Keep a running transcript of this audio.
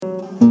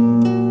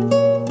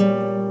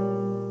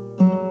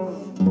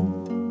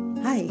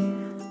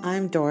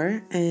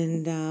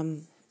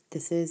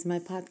This is my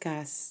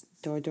podcast,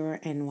 Door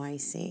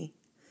NYC.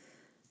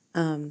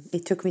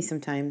 It took me some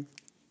time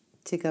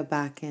to go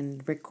back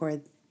and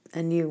record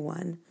a new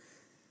one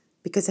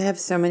because I have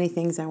so many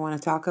things I want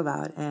to talk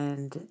about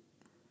and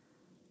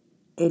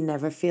it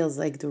never feels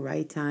like the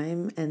right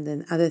time. And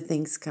then other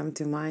things come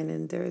to mind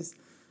and there's a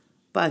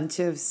bunch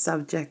of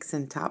subjects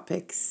and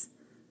topics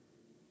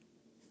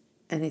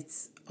and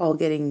it's all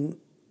getting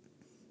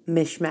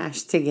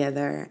mishmashed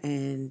together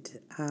and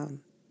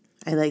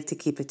I like to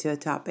keep it to a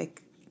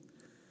topic.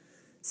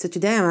 So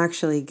today I'm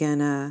actually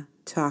gonna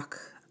talk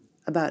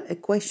about a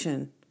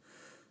question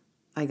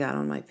I got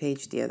on my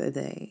page the other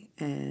day,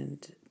 and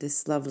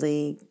this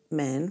lovely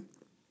man,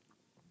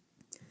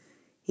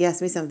 he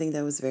asked me something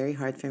that was very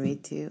hard for me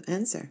to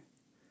answer.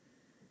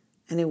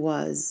 And it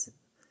was,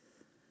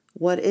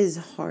 what is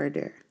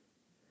harder,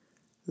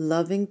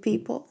 loving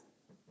people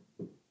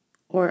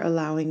or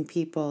allowing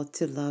people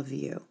to love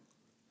you?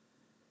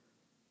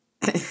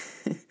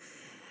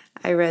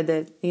 I read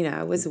that,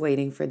 I was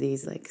waiting for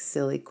these like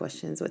silly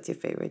questions. What's your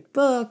favorite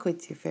book?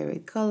 What's your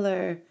favorite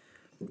color?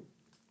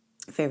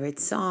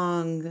 Favorite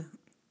song?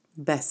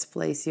 Best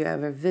place you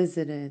ever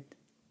visited?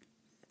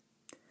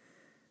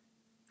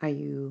 Are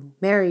you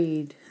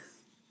married?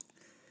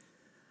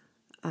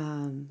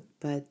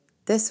 But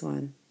this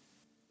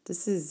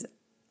is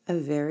a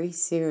very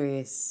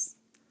serious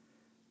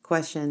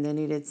question that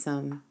needed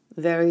some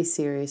very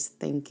serious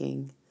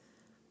thinking.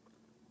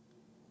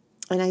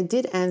 And I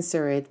did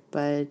answer it,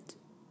 but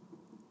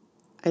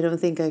I don't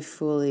think I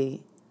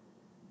fully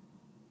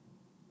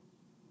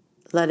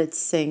let it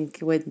sink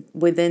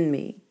within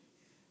me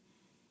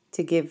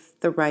to give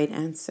the right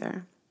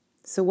answer.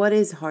 So what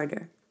is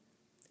harder?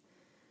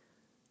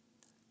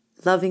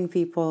 Loving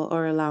people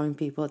or allowing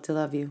people to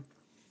love you?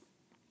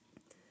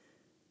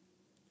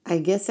 I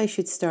guess I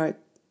should start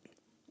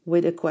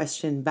with a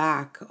question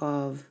back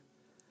of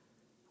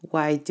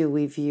why do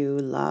we view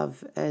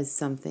love as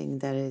something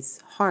that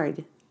is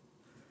hard?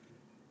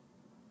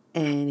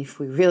 And if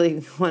we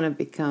really want to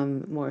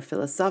become more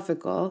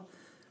philosophical,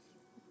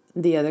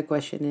 the other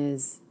question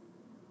is,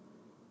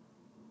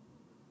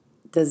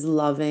 does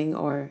loving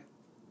or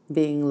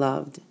being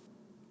loved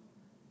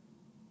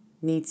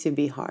need to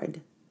be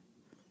hard?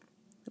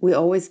 We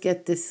always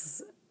get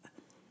this,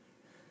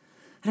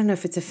 I don't know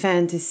if it's a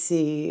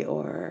fantasy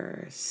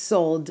or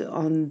sold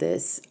on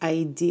this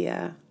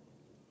idea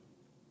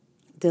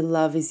that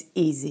love is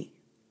easy.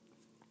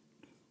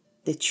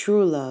 The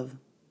true love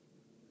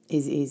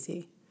is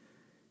easy.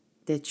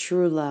 The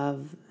true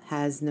love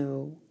has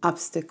no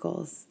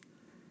obstacles,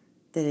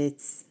 that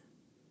it's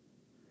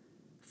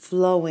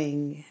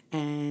flowing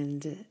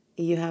and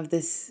you have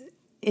this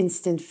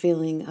instant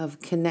feeling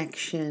of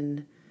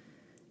connection,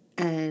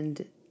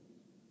 and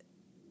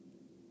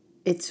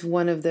it's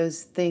one of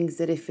those things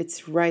that if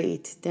it's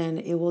right, then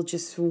it will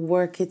just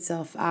work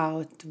itself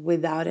out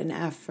without an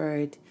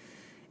effort,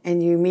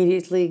 and you're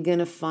immediately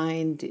gonna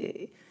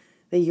find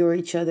that you're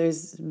each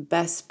other's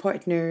best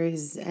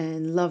partners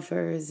and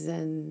lovers,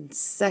 and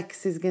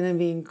sex is gonna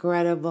be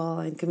incredible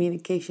and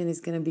communication is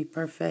gonna be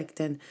perfect,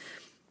 and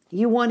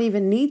you won't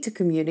even need to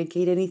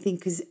communicate anything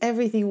because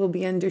everything will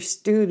be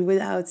understood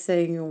without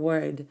saying a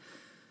word.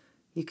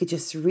 You could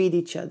just read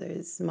each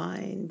other's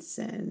minds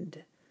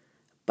and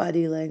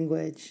body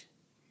language.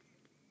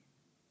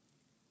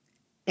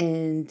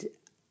 And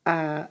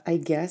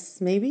I guess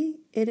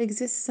maybe it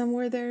exists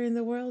somewhere there in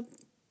the world.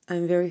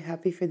 I'm very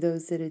happy for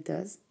those that it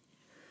does.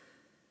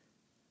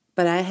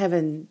 But I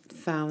haven't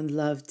found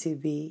love to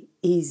be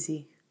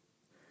easy.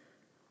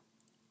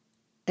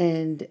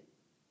 And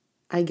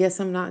I guess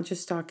I'm not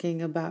just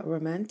talking about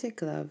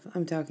romantic love.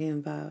 I'm talking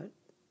about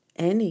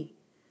any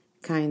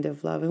kind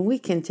of love. And we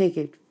can take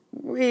it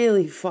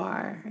really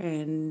far,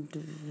 and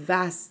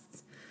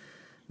vast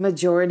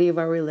majority of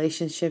our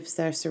relationships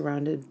are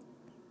surrounded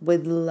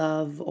with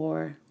love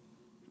or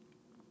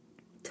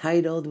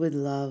titled with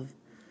love,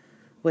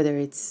 whether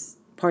it's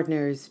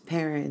partners,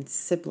 parents,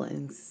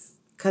 siblings,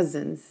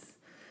 cousins,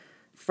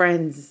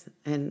 friends,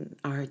 and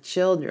our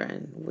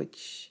children,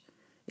 which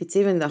it's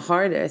even the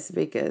hardest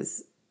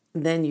because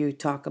then you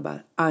talk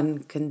about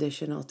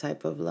unconditional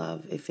type of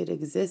love. If it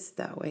exists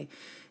that way,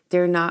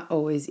 they're not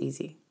always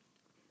easy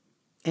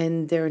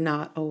and they're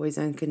not always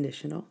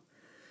unconditional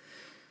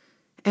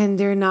and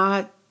they're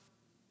not,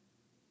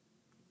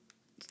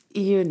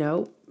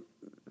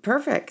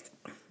 perfect.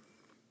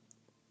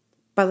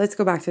 But let's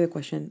go back to the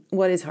question.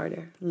 What is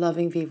harder,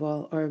 loving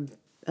people or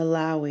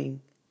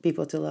allowing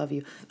people to love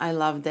you? I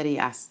love that he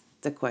asked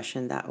the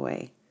question that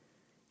way.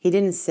 He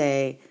didn't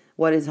say,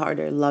 what is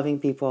harder, loving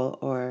people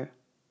or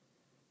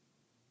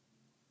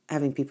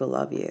having people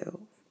love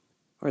you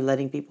or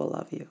letting people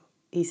love you?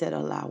 He said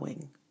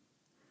allowing.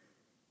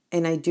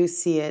 And I do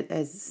see it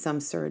as some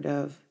sort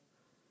of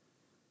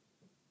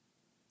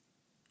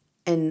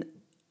an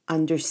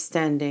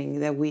understanding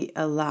that we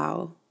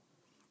allow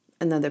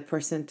another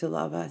person to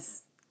love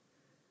us.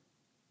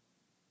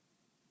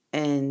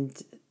 And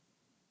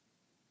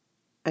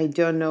I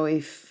don't know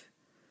if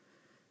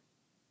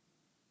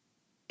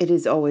it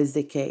is always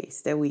the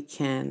case that we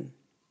can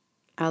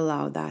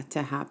allow that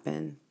to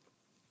happen.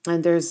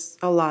 And there's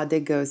a lot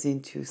that goes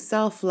into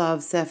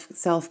self-love,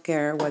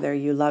 self-care, whether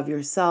you love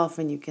yourself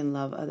and you can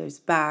love others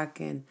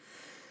back. And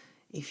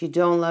if you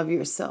don't love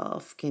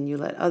yourself, can you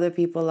let other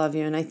people love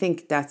you? And I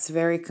think that's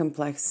very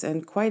complex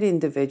and quite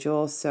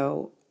individual.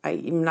 So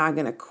I'm not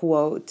going to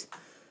quote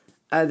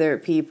other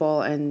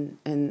people and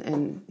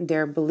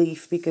their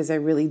belief, because I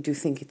really do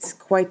think it's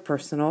quite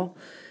personal.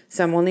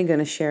 So I'm only going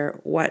to share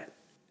what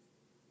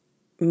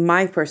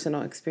my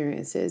personal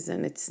experience is,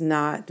 and it's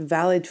not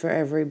valid for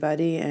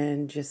everybody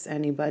and just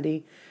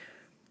anybody.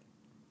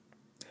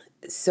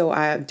 So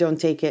I don't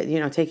take it,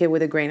 take it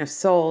with a grain of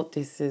salt.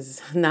 This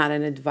is not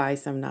an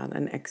advice. I'm not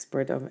an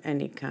expert of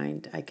any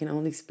kind. I can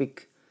only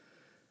speak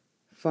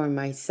for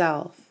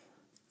myself.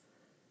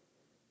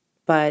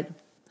 But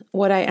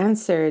what I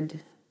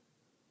answered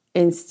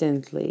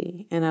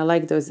instantly, and I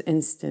like those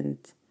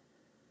instant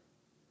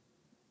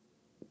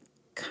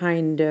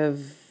kind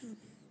of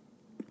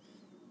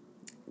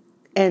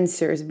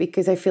answers,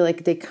 because I feel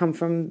like they come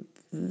from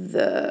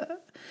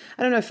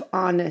I don't know if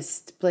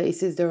honest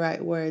place is the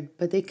right word,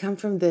 but they come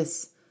from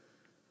this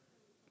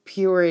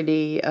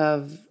purity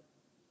of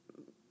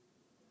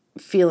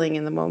feeling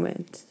in the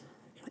moment.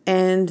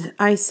 And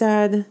I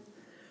said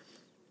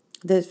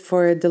that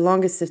for the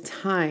longest of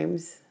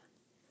times,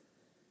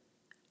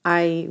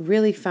 I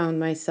really found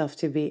myself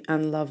to be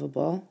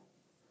unlovable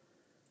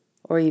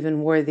or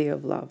even worthy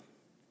of love.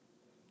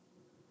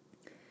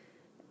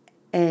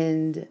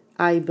 And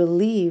I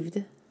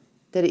believed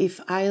that if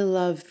I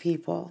love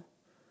people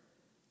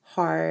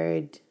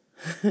hard,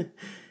 I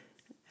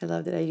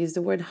love that I use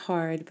the word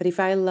hard, but if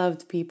I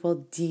loved people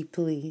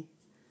deeply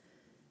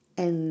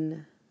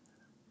and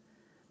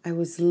I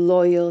was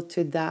loyal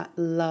to that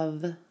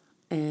love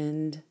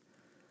and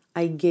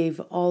I gave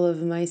all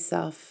of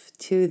myself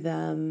to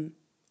them,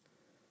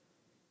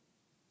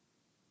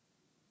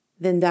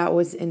 then that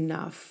was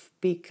enough,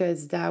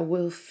 because that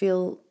will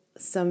fill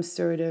some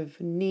sort of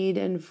need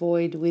and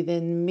void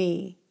within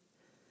me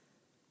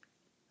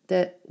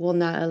that will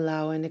not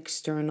allow an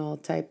external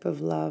type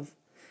of love,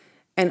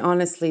 and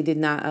honestly did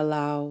not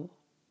allow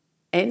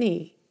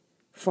any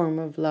form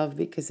of love,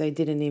 because I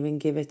didn't even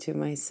give it to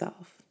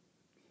myself.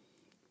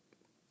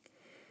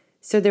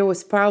 So there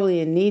was probably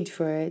a need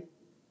for it,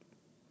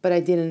 but I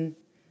didn't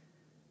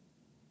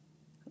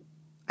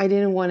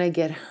want to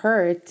get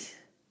hurt.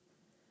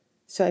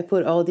 So I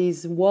put all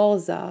these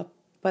walls up,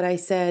 but I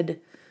said,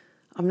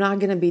 I'm not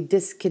going to be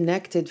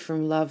disconnected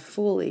from love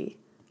fully.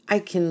 I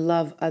can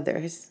love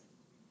others.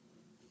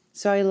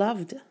 So I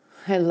loved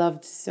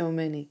so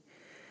many.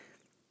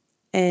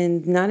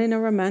 And not in a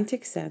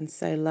romantic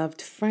sense. I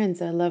loved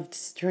friends. I loved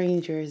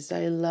strangers.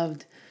 I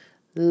loved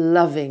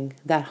loving.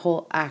 That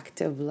whole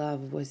act of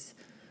love was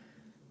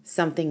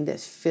something that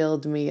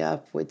filled me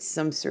up with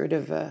some sort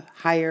of a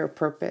higher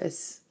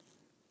purpose,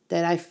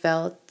 that I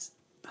felt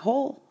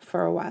whole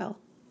for a while,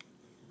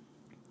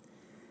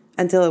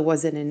 until it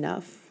wasn't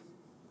enough.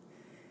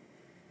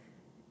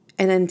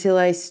 And until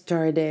I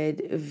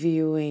started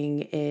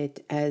viewing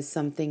it as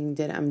something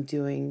that I'm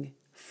doing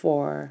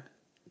for,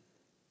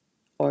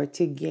 or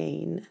to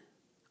gain,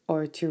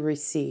 or to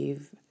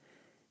receive.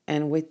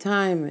 And with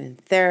time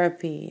and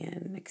therapy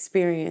and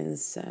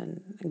experience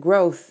and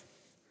growth,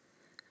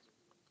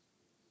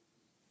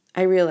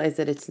 I realized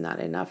that it's not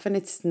enough and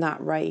it's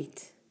not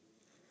right.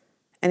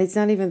 And it's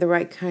not even the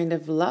right kind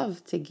of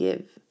love to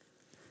give.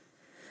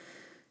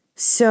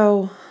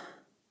 So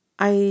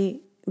I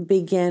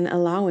began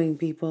allowing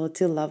people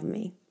to love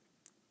me.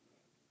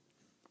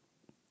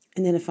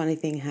 And then a funny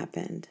thing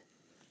happened.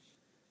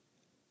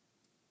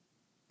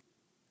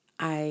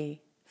 I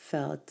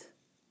felt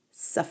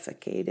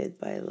suffocated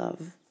by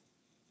love,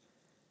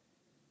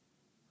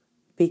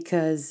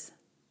 because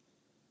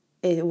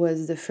it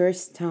was the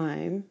first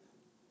time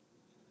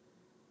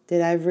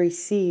that I've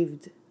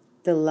received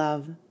the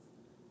love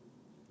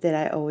that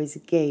I always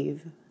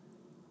gave.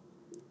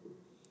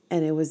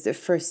 And it was the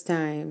first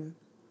time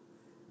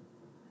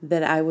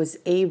that I was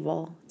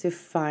able to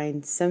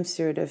find some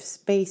sort of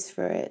space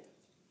for it.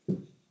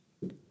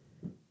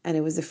 And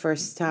it was the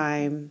first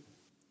time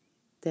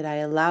that I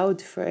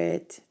allowed for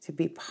it to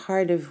be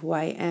part of who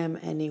I am.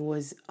 And it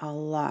was a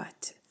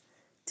lot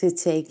to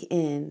take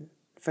in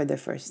for the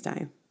first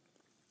time.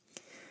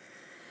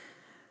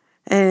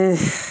 And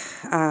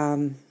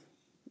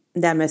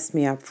that messed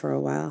me up for a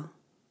while.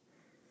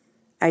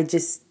 I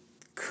just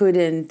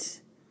couldn't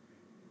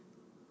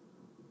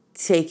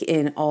take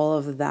in all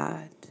of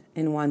that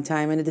in one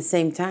time. And at the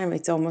same time,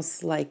 it's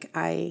almost like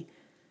I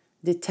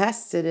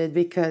detested it,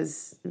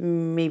 because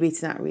maybe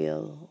it's not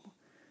real.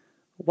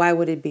 Why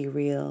would it be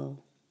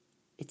real?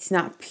 It's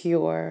not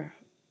pure.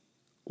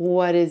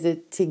 What is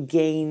it to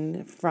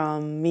gain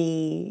from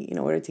me in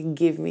order to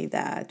give me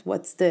that?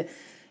 What's the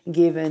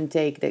give and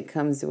take that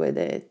comes with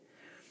it?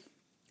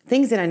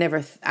 Things that I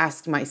never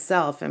asked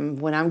myself. And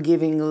when I'm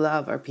giving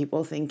love, are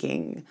people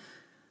thinking,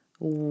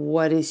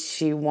 what does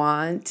she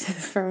want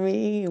from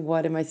me?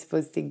 What am I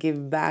supposed to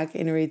give back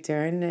in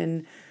return?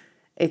 And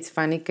it's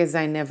funny, because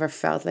I never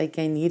felt like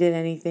I needed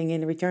anything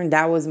in return.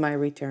 That was my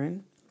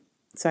return.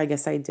 So I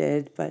guess I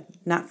did, but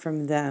not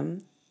from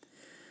them.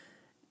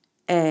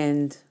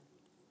 And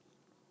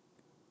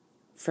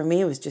for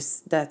me, it was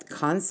just that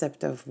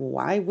concept of,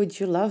 why would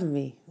you love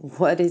me?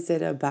 What is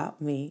it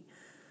about me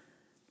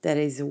that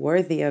is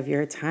worthy of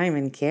your time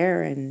and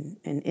care and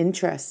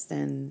interest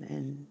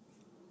and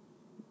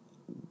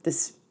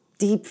this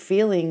deep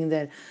feeling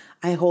that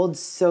I hold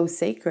so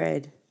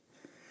sacred?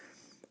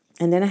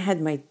 And then I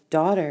had my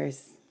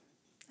daughters,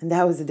 and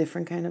that was a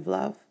different kind of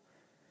love.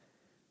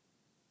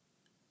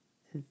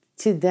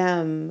 To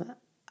them,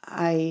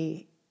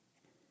 I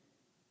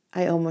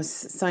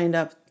almost signed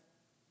up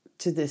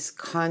to this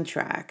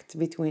contract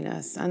between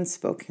us,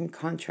 unspoken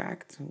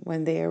contract,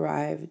 when they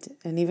arrived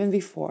and even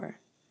before.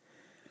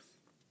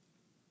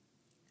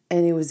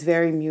 And it was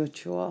very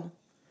mutual.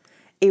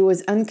 It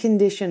was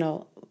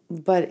unconditional,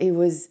 but it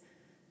was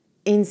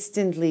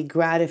instantly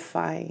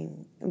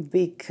gratifying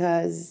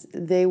because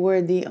they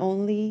were the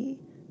only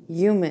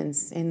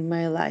humans in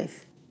my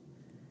life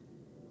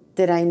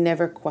that I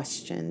never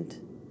questioned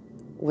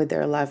with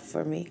their love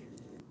for me.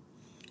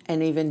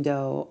 And even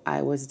though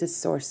I was the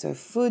source of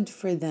food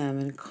for them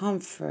and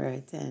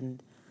comfort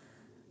and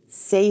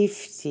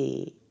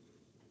safety,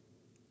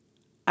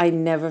 I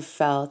never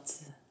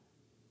felt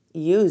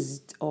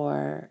used,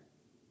 or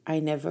I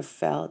never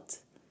felt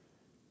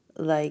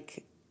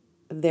like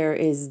there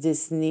is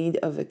this need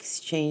of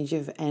exchange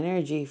of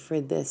energy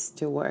for this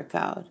to work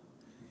out.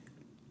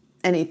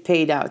 And it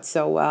paid out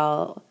so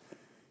well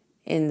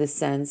in the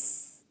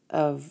sense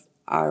of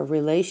our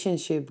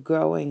relationship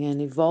growing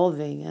and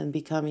evolving and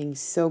becoming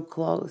so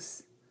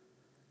close.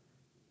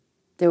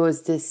 There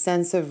was this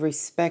sense of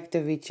respect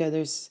of each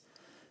other's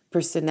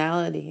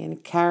personality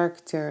and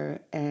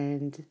character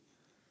and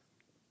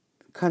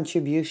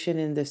contribution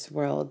in this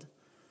world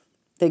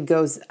that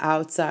goes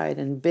outside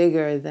and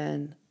bigger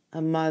than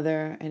a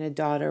mother and a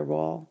daughter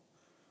role.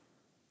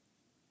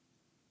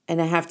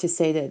 And I have to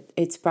say that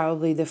it's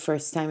probably the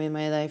first time in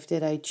my life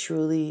that I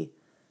truly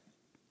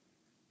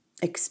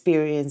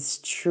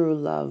experienced true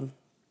love.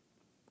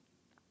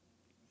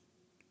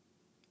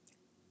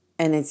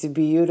 And it's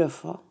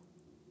beautiful.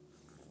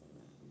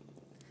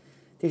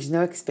 There's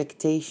no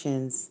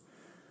expectations,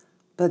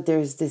 but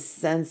there's this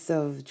sense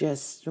of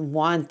just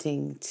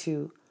wanting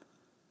to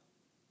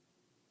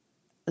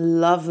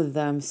love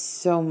them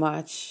so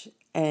much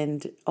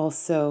and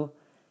also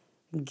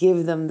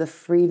give them the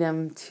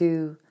freedom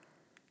to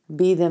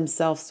be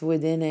themselves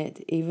within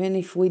it, even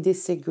if we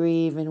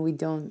disagree, even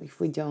if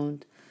we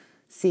don't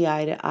see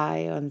eye to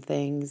eye on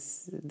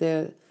things.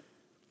 The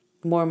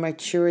more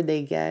mature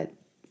they get,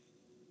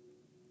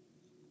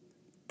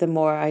 the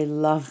more I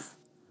love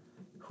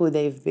who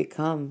they've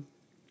become.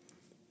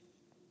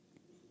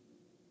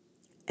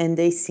 And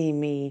they see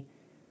me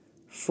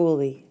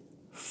fully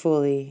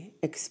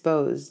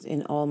exposed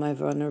in all my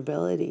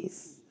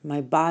vulnerabilities,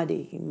 my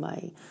body,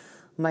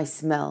 my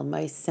smell,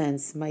 my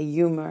sense, my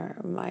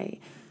humor, my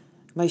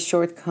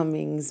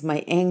shortcomings,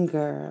 my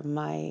anger,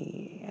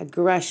 my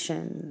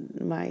aggression,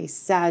 my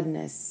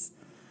sadness,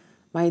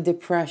 my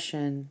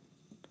depression,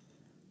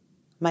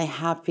 my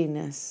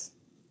happiness,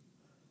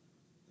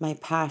 my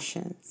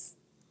passions.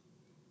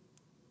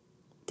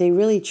 They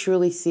really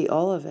truly see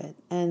all of it,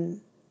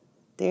 and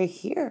they're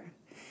here.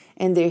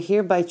 And they're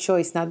here by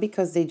choice, not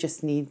because they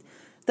just need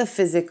the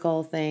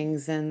physical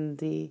things and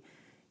the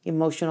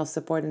emotional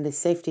support and the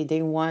safety.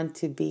 They want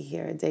to be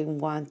here. They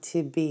want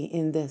to be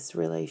in this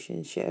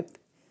relationship.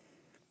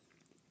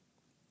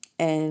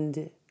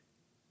 And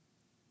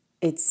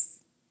it's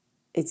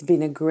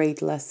been a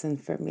great lesson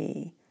for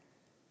me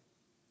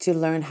to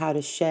learn how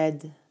to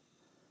shed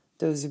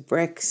those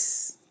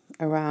bricks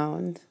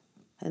around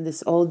and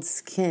this old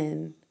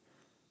skin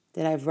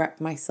that I've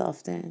wrapped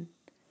myself in,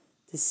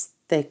 this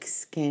thick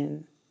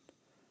skin,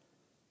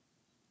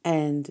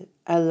 and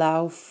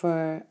allow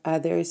for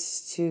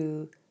others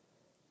to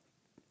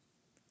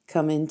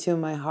come into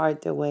my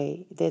heart the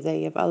way that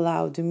they have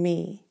allowed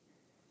me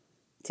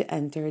to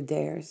enter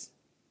theirs.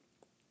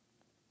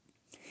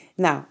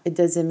 Now, it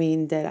doesn't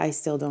mean that I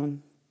still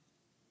don't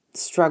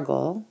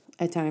struggle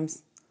at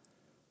times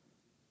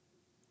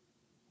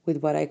with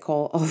what I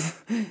call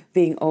of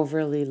being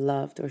overly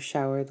loved or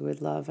showered with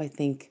love. I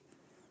think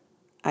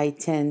I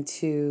tend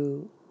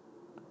to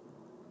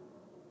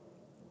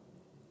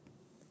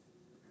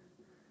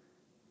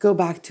go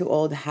back to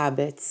old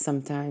habits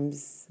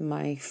sometimes,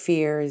 my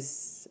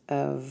fears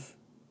of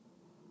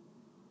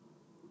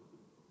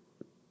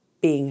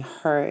being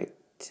hurt,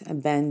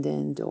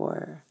 abandoned,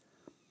 or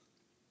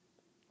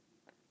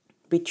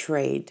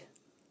betrayed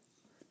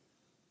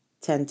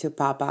tend to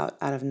pop out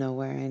of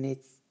nowhere, and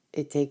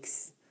it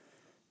takes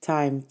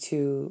time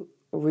to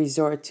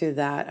resort to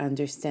that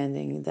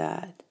understanding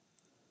that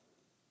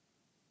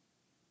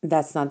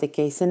that's not the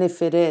case. And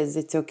if it is,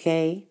 it's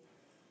okay.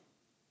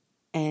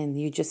 And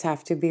you just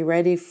have to be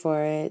ready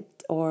for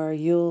it, or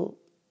you'll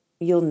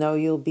know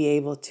you'll be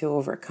able to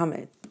overcome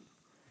it.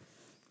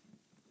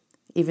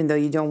 Even though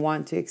you don't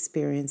want to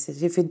experience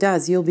it. If it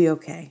does, you'll be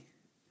okay.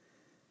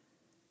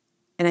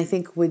 And I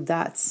think with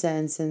that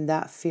sense and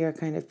that fear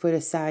kind of put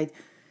aside,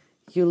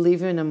 you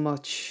live in a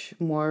much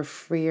more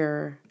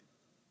freer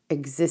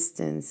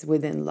existence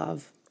within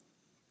love.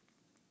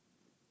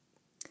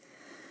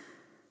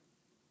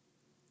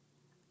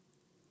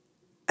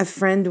 A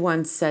friend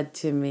once said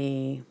to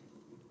me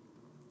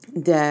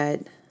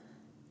that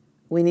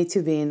we need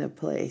to be in a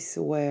place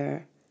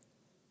where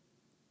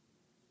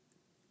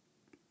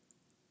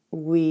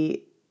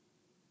we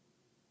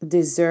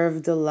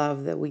deserve the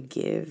love that we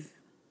give,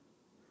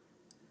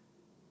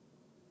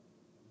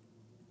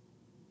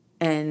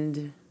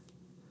 and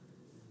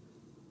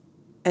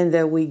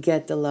that we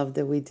get the love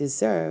that we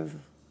deserve.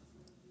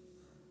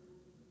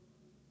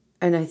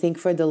 And I think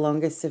for the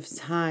longest of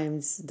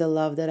times, the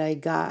love that I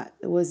got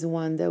was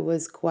one that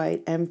was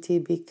quite empty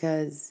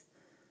because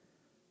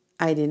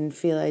I didn't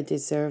feel I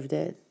deserved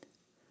it.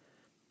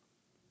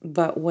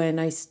 But when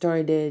I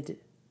started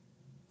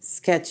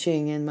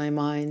sketching in my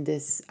mind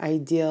this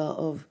idea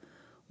of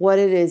what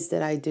it is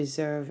that I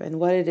deserve and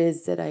what it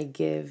is that I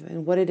give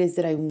and what it is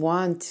that I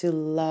want to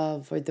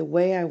love, or the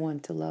way I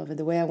want to love, or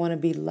the way I want to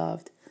be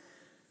loved,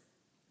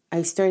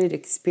 I started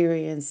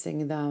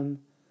experiencing them.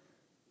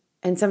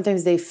 And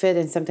sometimes they fit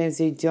and sometimes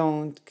they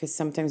don't, because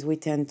sometimes we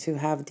tend to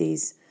have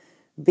these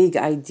big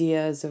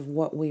ideas of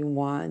what we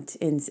want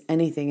in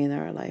anything in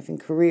our life, in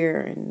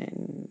career,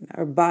 in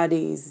our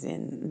bodies,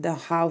 in the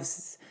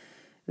house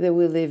that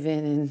we live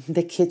in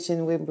the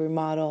kitchen we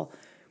remodel.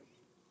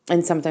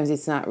 And sometimes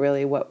it's not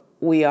really what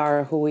we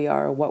are, who we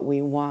are, what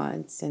we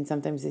want. And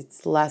sometimes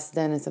it's less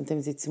than, and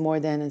sometimes it's more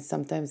than, and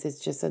sometimes it's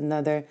just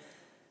another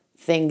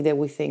thing that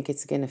we think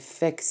it's going to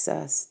fix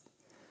us.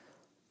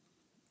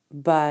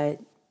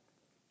 But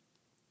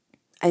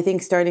I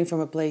think starting from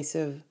a place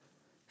of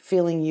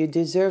feeling you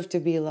deserve to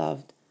be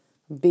loved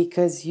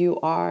because you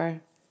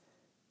are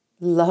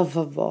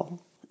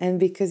lovable and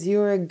because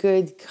you're a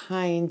good,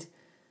 kind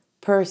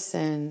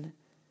person,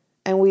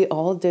 and we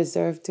all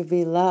deserve to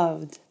be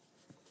loved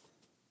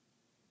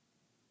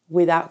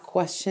without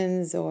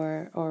questions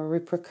or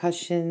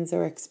repercussions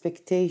or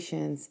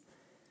expectations,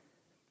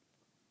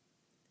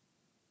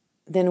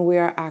 then we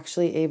are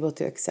actually able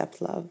to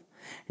accept love.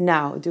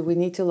 Now, do we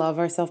need to love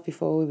ourselves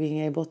before we being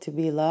able to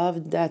be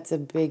loved? That's a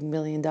big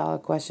 $1,000,000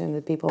 question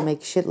that people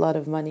make shitload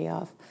of money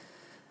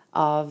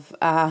of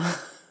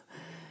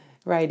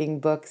writing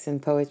books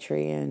and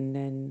poetry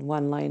and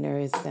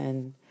one-liners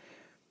and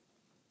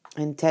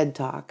TED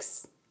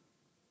Talks.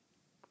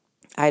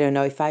 I don't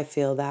know if I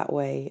feel that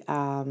way.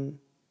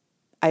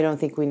 I don't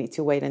think we need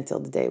to wait until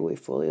the day we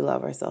fully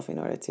love ourselves in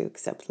order to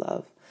accept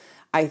love.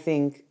 I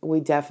think we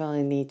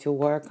definitely need to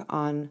work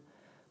on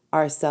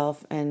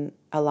ourselves and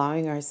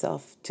allowing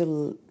ourselves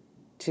to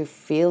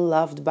feel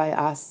loved by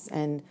us.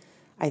 And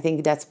I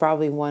think that's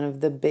probably one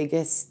of the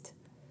biggest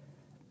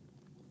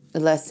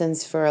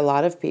lessons for a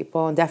lot of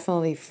people, and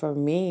definitely for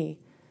me,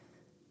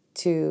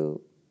 to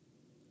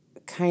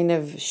kind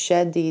of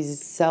shed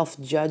these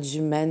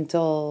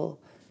self-judgmental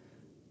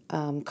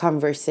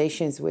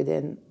conversations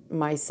within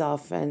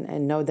myself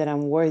and know that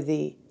I'm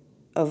worthy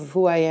of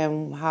who I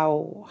am,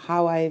 how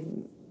I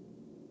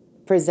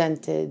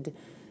presented,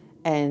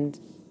 and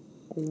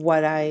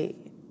what I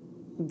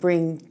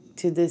bring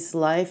to this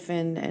life,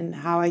 and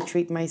how I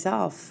treat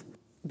myself.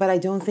 But I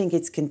don't think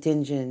it's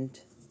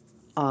contingent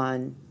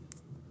on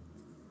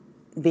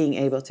being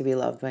able to be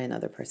loved by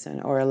another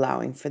person or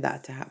allowing for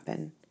that to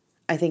happen.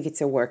 I think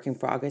it's a work in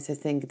progress. I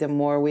think the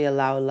more we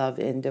allow love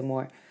in, the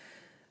more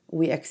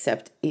we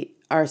accept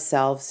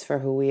ourselves for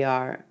who we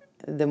are,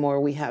 the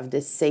more we have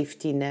this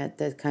safety net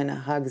that kind of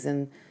hugs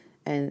and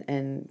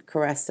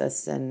caresses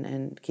us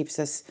and keeps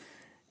us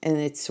in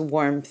its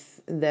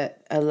warmth,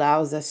 that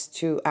allows us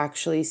to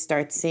actually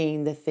start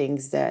seeing the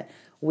things that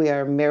we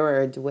are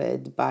mirrored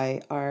with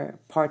by our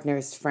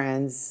partners,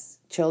 friends,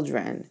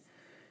 children,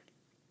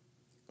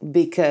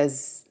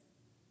 because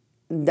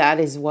that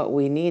is what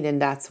we need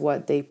and that's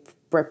what they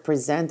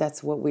represent,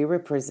 that's what we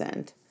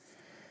represent.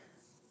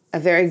 A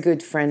very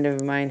good friend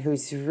of mine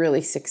who's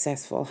really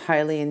successful,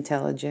 highly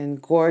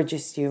intelligent,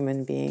 gorgeous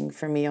human being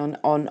for me on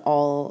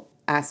all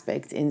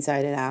aspects,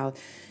 inside and out.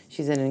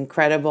 She's an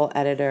incredible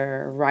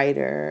editor,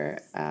 writer,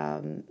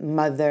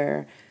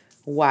 mother,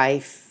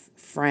 wife,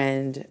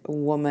 friend,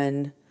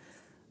 woman,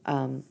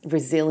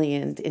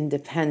 resilient,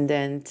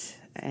 independent,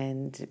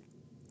 and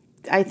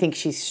I think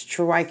she's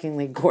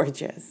strikingly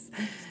gorgeous.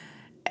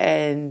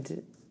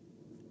 And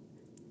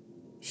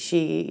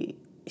she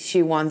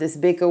won this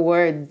big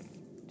award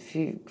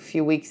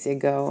few weeks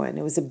ago, and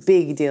it was a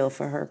big deal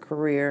for her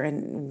career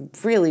and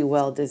really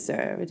well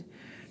deserved.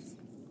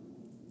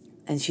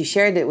 And she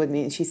shared it with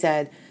me, and she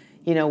said,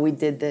 you know, we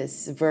did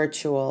this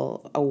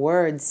virtual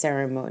award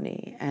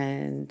ceremony,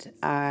 and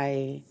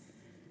I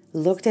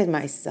looked at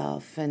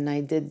myself and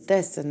I did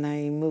this and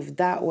I moved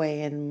that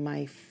way, and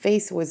my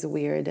face was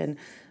weird and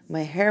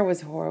my hair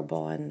was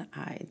horrible, and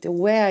the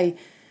way I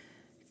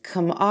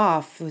come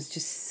off was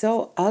just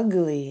so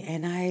ugly.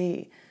 And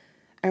I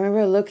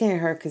remember looking at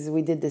her because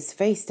we did this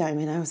FaceTime,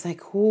 and I was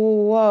like,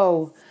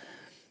 whoa,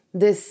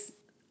 this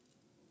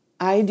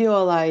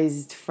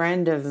idealized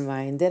friend of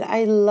mine that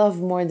I love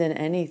more than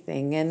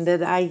anything and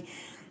that I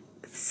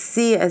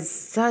see as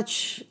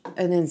such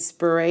an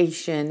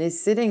inspiration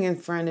is sitting in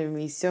front of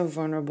me so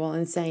vulnerable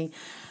and saying,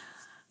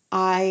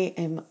 I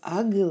am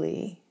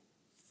ugly.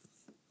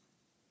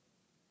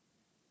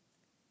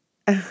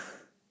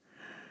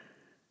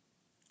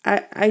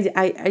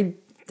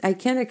 I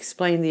can't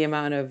explain the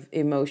amount of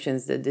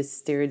emotions that this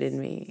stirred in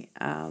me.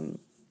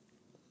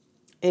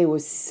 It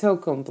was so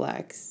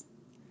complex.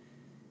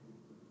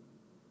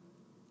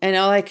 And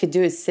all I could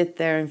do is sit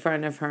there in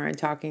front of her and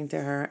talking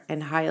to her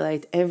and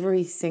highlight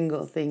every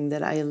single thing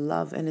that I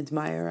love and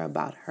admire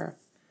about her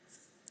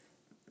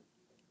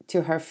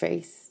to her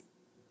face.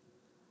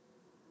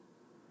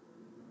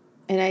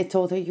 And I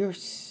told her,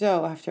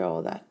 after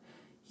all that,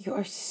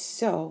 you're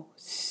so,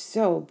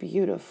 so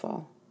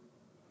beautiful.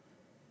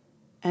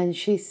 And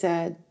she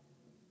said,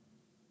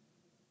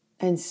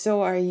 and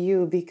so are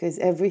you, because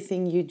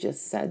everything you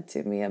just said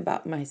to me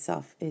about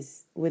myself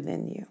is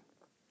within you.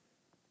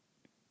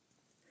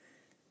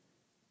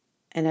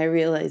 And I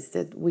realized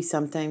that we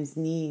sometimes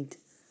need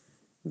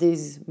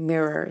these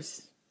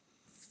mirrors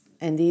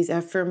and these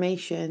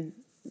affirmation,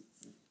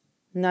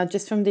 not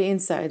just from the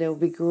inside. It would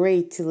be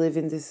great to live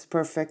in this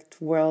perfect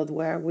world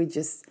where we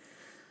just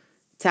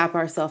tap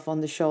ourselves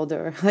on the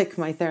shoulder, like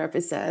my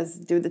therapist says,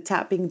 do the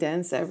tapping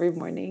dance every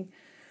morning.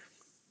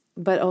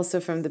 But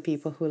also from the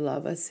people who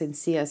love us and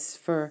see us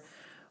for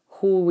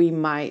who we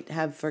might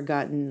have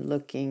forgotten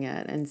looking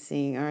at and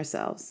seeing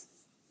ourselves.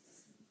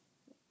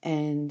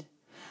 And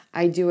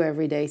I do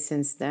every day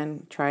since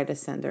then try to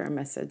send her a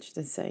message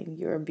that's saying,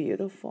 you're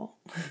beautiful.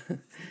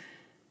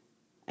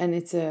 And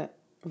it's a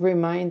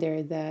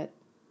reminder that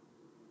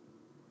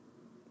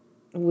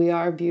we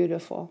are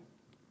beautiful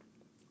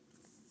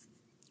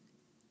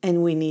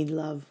and we need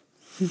love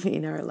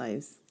in our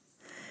lives.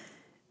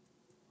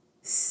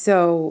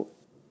 So,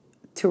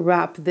 to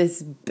wrap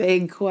this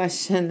big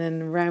question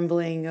and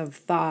rambling of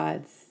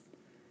thoughts,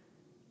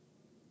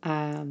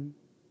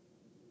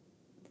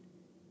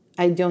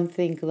 I don't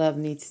think love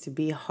needs to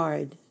be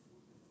hard.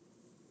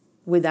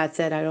 With that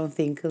said, I don't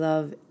think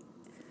love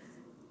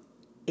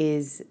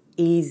is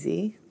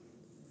easy.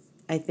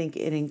 I think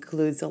it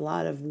includes a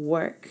lot of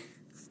work.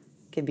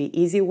 It could be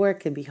easy work,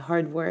 it could be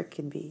hard work, it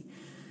could be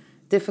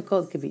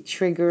difficult, it could be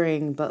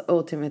triggering, but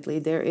ultimately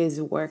there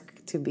is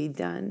work to be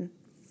done.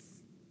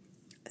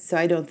 So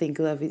I don't think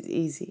love is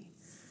easy.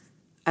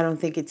 I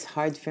don't think it's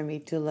hard for me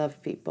to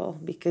love people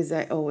because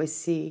I always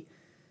see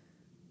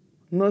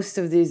most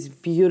of these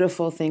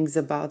beautiful things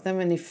about them.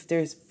 And if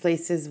there's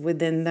places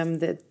within them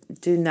that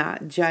do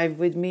not jive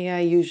with me, I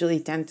usually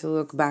tend to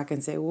look back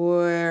and say,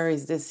 where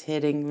is this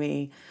hitting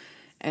me?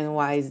 And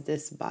why is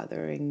this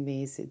bothering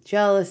me? Is it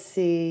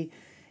jealousy?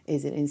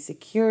 Is it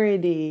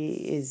insecurity?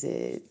 Is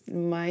it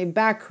my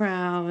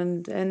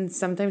background? And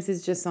sometimes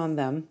it's just on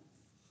them.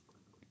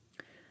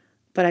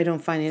 But I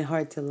don't find it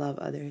hard to love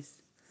others.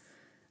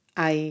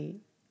 I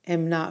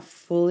am not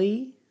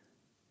fully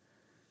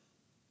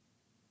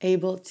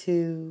able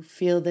to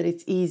feel that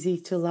it's easy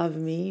to love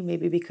me,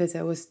 maybe because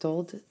I was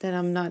told that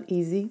I'm not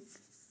easy,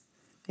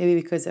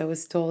 maybe because I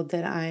was told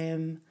that I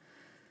am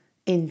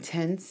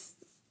intense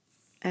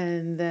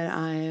and that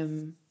I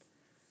am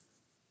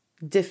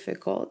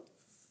difficult,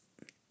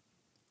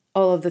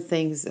 all of the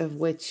things of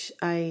which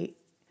I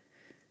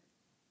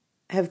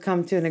have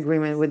come to an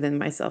agreement within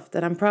myself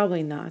that I'm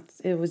probably not.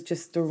 It was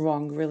just the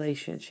wrong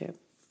relationship.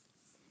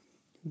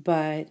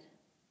 But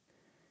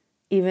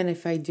even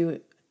if I do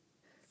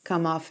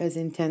come off as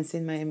intense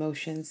in my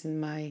emotions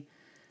and my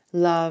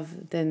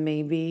love, then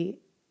maybe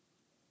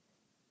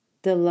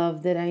the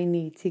love that I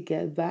need to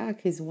get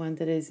back is one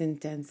that is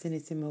intense in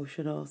its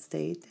emotional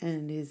state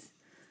and is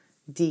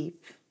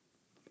deep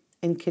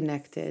and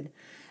connected,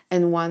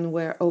 and one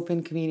where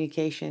open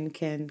communication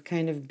can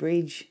kind of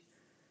bridge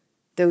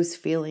those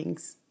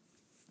feelings.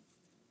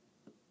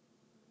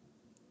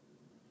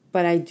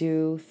 But I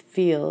do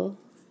feel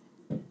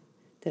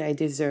that I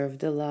deserve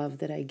the love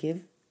that I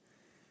give.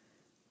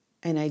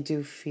 And I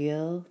do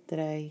feel that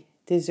I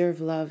deserve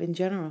love in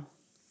general.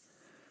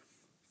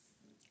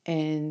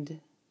 And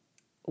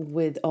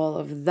with all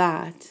of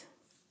that,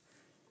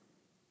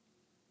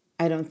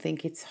 I don't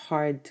think it's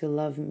hard to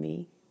love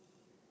me.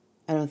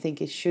 I don't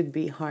think it should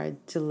be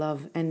hard to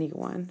love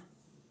anyone.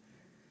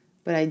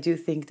 But I do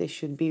think there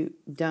should be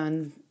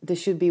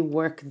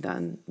work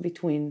done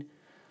between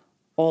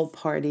all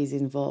parties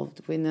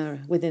involved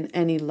within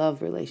any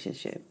love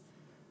relationship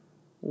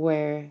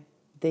where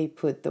they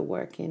put the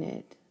work in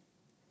it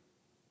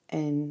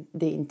and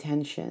the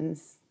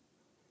intentions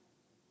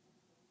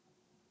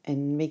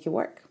and make it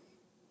work.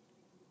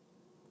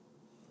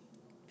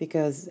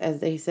 Because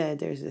as they said,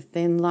 there's a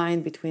thin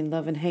line between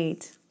love and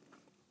hate.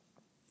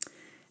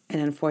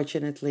 And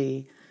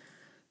unfortunately,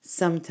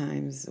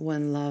 sometimes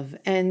when love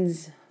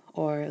ends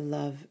or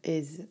love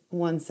is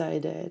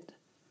one-sided,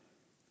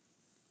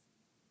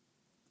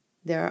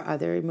 there are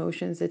other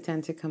emotions that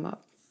tend to come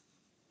up.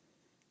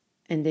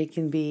 And they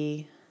can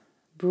be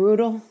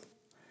brutal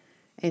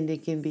and they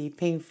can be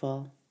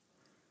painful.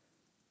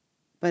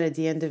 But at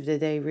the end of the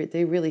day,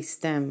 they really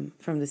stem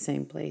from the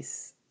same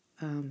place.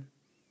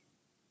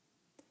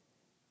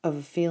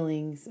 of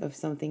feelings of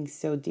something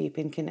so deep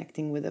in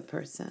connecting with a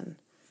person.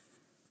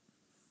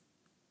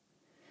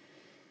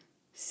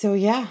 So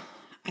yeah,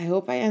 I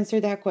hope I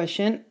answered that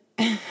question.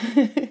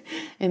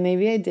 And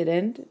maybe I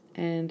didn't.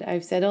 And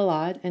I've said a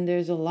lot, and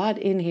there's a lot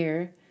in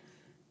here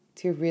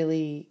to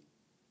really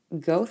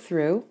go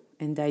through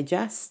and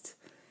digest.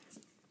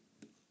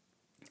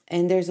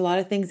 And there's a lot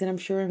of things that I'm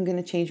sure I'm going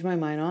to change my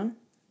mind on,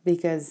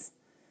 because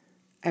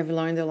I've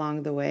learned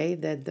along the way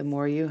that the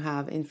more you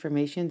have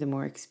information, the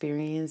more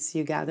experience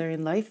you gather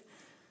in life,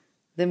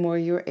 the more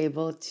you're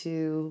able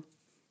to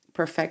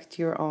perfect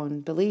your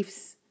own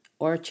beliefs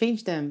or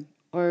change them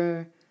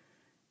or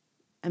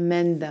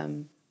amend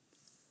them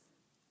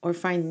or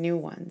find new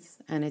ones.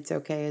 And it's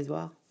okay as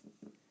well.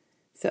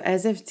 So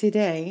as of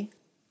today,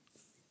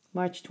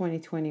 March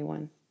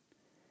 2021,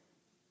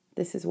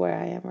 this is where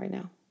I am right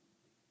now.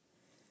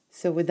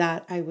 So with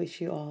that, I wish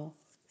you all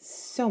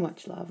so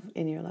much love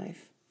in your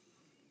life.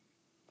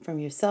 From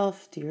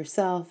yourself to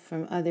yourself,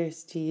 from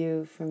others to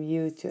you, from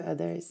you to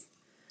others.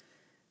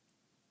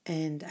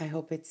 And I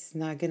hope it's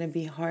not going to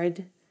be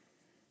hard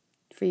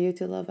for you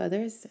to love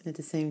others. And at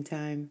the same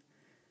time,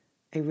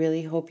 I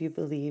really hope you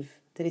believe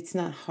that it's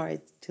not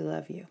hard to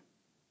love you.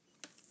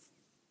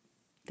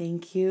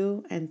 Thank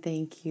you, and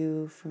thank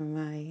you for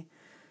my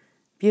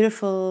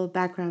beautiful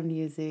background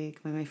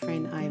music by my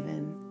friend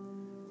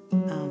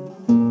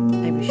Ivan.